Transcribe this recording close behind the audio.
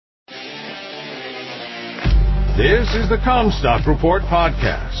This is the Comstock Report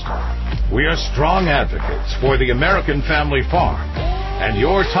podcast. We are strong advocates for the American family farm and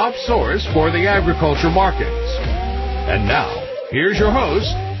your top source for the agriculture markets. And now, here's your host,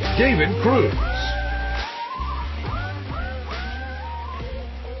 David Cruz.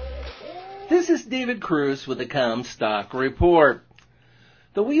 This is David Cruz with the Comstock Report.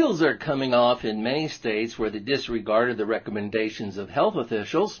 The wheels are coming off in many states where they disregarded the recommendations of health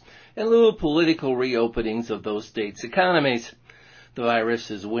officials in lieu of political reopenings of those states' economies. The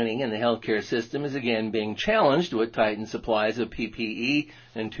virus is winning and the healthcare system is again being challenged with tightened supplies of PPE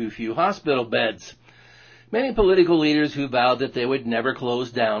and too few hospital beds. Many political leaders who vowed that they would never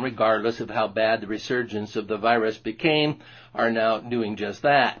close down regardless of how bad the resurgence of the virus became are now doing just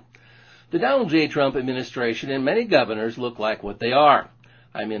that. The Donald J. Trump administration and many governors look like what they are.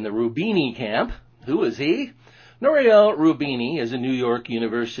 I'm in the Rubini camp. Who is he? Nouriel Roubini is a New York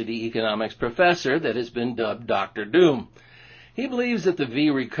University economics professor that has been dubbed Dr. Doom. He believes that the V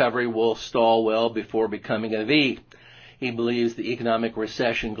recovery will stall well before becoming a V. He believes the economic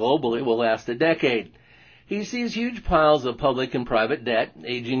recession globally will last a decade. He sees huge piles of public and private debt,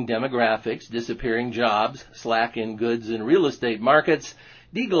 aging demographics, disappearing jobs, slack in goods and real estate markets,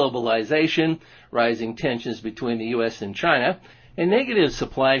 deglobalization, rising tensions between the U.S. and China, and negative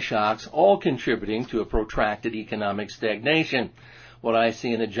supply shocks, all contributing to a protracted economic stagnation. What I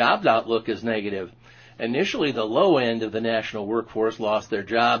see in the jobs outlook is negative. Initially, the low end of the national workforce lost their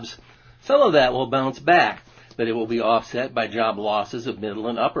jobs. Some of that will bounce back, but it will be offset by job losses of middle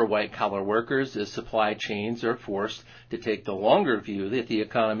and upper white-collar workers as supply chains are forced to take the longer view that the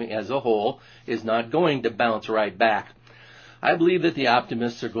economy as a whole is not going to bounce right back. I believe that the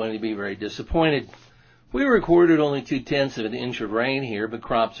optimists are going to be very disappointed. We recorded only 0.2 of an inch of rain here, but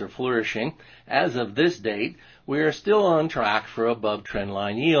crops are flourishing. As of this date, we are still on track for above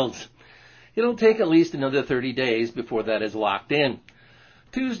trendline yields. It'll take at least another 30 days before that is locked in.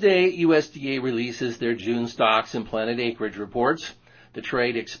 Tuesday, USDA releases their June stocks and planted acreage reports. The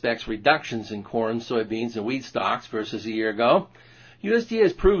trade expects reductions in corn, soybeans, and wheat stocks versus a year ago. USDA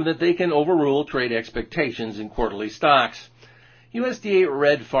has proven that they can overrule trade expectations in quarterly stocks. USDA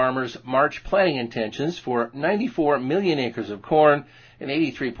read farmers' March planting intentions for 94 million acres of corn and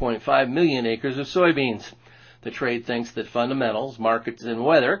 83.5 million acres of soybeans. The trade thinks that fundamentals, markets, and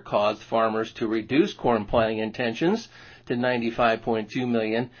weather caused farmers to reduce corn planting intentions to 95.2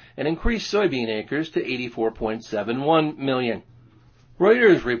 million and increase soybean acres to 84.71 million.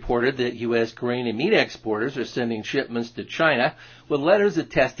 Reuters reported that U.S. grain and meat exporters are sending shipments to China with letters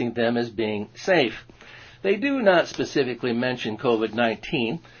attesting them as being safe. They do not specifically mention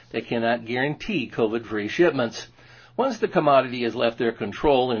COVID-19. They cannot guarantee COVID-free shipments. Once the commodity has left their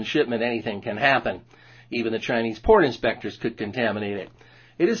control in shipment, anything can happen. Even the Chinese port inspectors could contaminate it.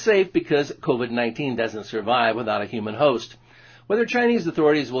 It is safe because COVID-19 doesn't survive without a human host. Whether Chinese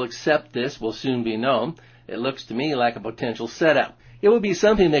authorities will accept this will soon be known. It looks to me like a potential setup. It would be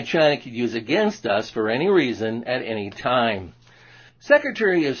something that China could use against us for any reason at any time.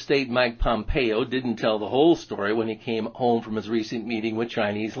 Secretary of State Mike Pompeo didn't tell the whole story when he came home from his recent meeting with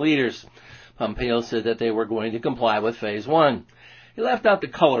Chinese leaders. Pompeo said that they were going to comply with Phase 1. He left out the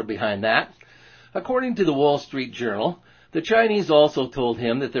color behind that. According to the Wall Street Journal, the Chinese also told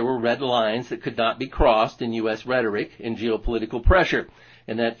him that there were red lines that could not be crossed in U.S. rhetoric and geopolitical pressure,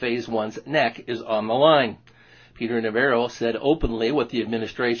 and that Phase 1's neck is on the line. Peter Navarro said openly what the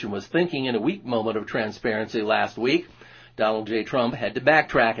administration was thinking in a weak moment of transparency last week. Donald J. Trump had to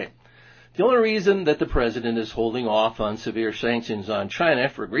backtrack it. The only reason that the president is holding off on severe sanctions on China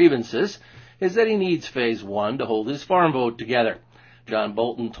for grievances is that he needs Phase 1 to hold his farm vote together. John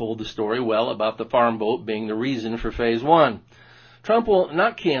Bolton told the story well about the farm vote being the reason for Phase 1. Trump will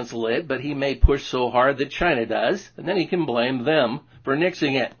not cancel it, but he may push so hard that China does, and then he can blame them for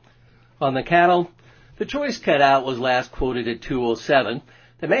nixing it. On the cattle, the choice cutout was last quoted at 207.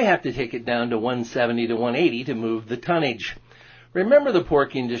 They may have to take it down to 170 to 180 to move the tonnage. Remember, the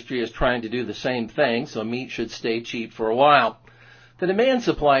pork industry is trying to do the same thing, so meat should stay cheap for a while. The demand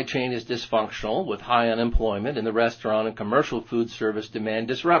supply chain is dysfunctional, with high unemployment and the restaurant and commercial food service demand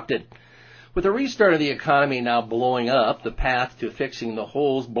disrupted. With the restart of the economy now blowing up, the path to fixing the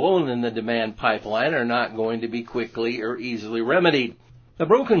holes blown in the demand pipeline are not going to be quickly or easily remedied. The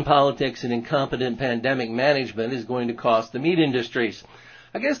broken politics and incompetent pandemic management is going to cost the meat industries.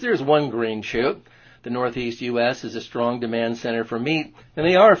 I guess there's one green shoot. The Northeast U.S. is a strong demand center for meat, and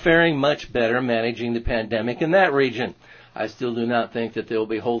they are faring much better managing the pandemic in that region. I still do not think that they'll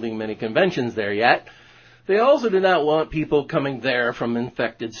be holding many conventions there yet. They also do not want people coming there from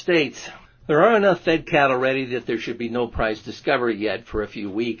infected states. There are enough fed cattle ready that there should be no price discovery yet for a few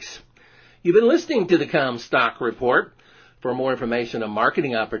weeks. You've been listening to the Comstock Report. For more information on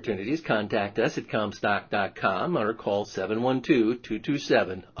marketing opportunities, contact us at Comstock.com or call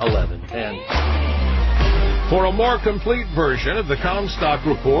 712-227-1110. For a more complete version of the Comstock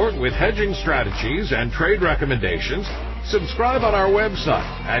Report with hedging strategies and trade recommendations, subscribe on our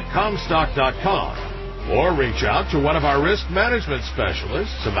website at Comstock.com or reach out to one of our risk management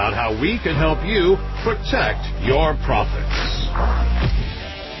specialists about how we can help you protect your profits.